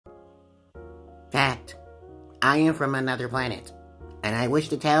Fact, I am from another planet, and I wish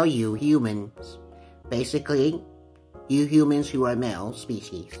to tell you humans, basically, you humans who are male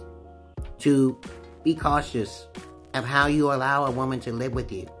species, to be cautious of how you allow a woman to live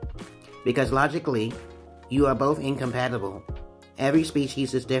with you. Because logically, you are both incompatible. Every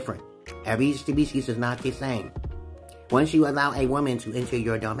species is different. Every species is not the same. Once you allow a woman to enter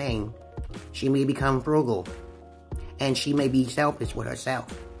your domain, she may become frugal, and she may be selfish with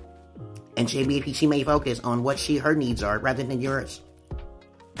herself. And she may focus on what her needs are rather than yours.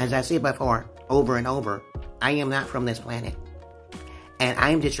 As I said before, over and over, I am not from this planet. And I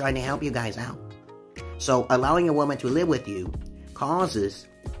am just trying to help you guys out. So allowing a woman to live with you causes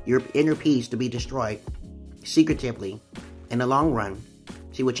your inner peace to be destroyed secretively. In the long run,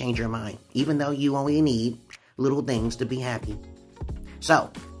 she will change your mind, even though you only need little things to be happy.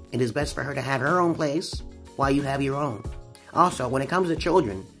 So, it is best for her to have her own place while you have your own. Also, when it comes to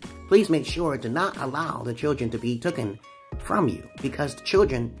children, please make sure to not allow the children to be taken from you, because the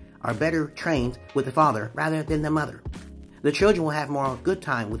children are better trained with the father rather than the mother. The children will have more good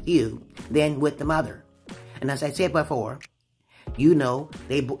time with you than with the mother. And as I said before, you know,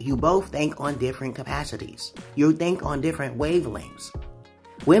 you both think on different capacities. You think on different wavelengths.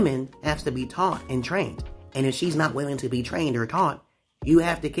 Women have to be taught and trained. And if she's not willing to be trained or taught, you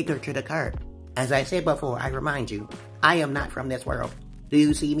have to kick her to the curb. As I said before, I remind you, I am not from this world. Do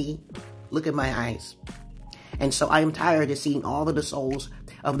you see me? Look at my eyes. And so I am tired of seeing all of the souls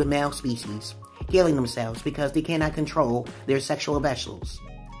of the male species killing themselves because they cannot control their sexual vessels.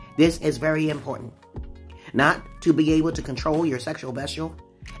 This is very important. Not to be able to control your sexual vessel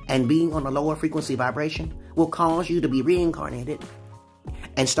and being on a lower frequency vibration will cause you to be reincarnated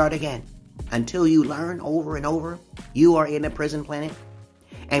and start again. Until you learn over and over, you are in a prison planet.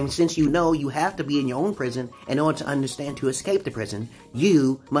 And since you know you have to be in your own prison in order to understand to escape the prison,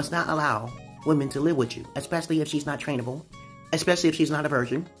 you must not allow women to live with you, especially if she's not trainable, especially if she's not a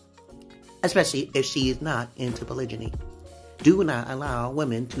virgin, especially if she is not into polygyny. Do not allow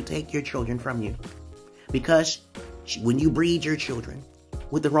women to take your children from you. Because when you breed your children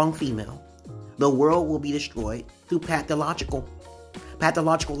with the wrong female, the world will be destroyed through pathological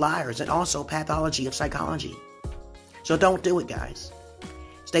liars and also pathology of psychology. So don't do it, guys.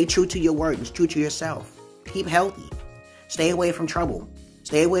 Stay true to your word and true to yourself. Keep healthy. Stay away from trouble.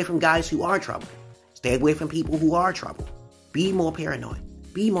 Stay away from guys who are trouble. Stay away from people who are trouble. Be more paranoid.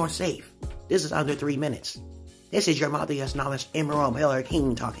 Be more safe. This is under 3 minutes. This is your mother's knowledge Emerald Miller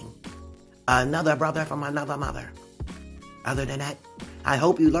King talking. Another brother from another mother. Other than that, I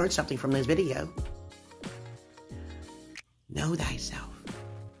hope you learned something from this video. Know thyself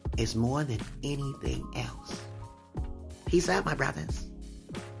is more than anything else. Peace out, my brothers.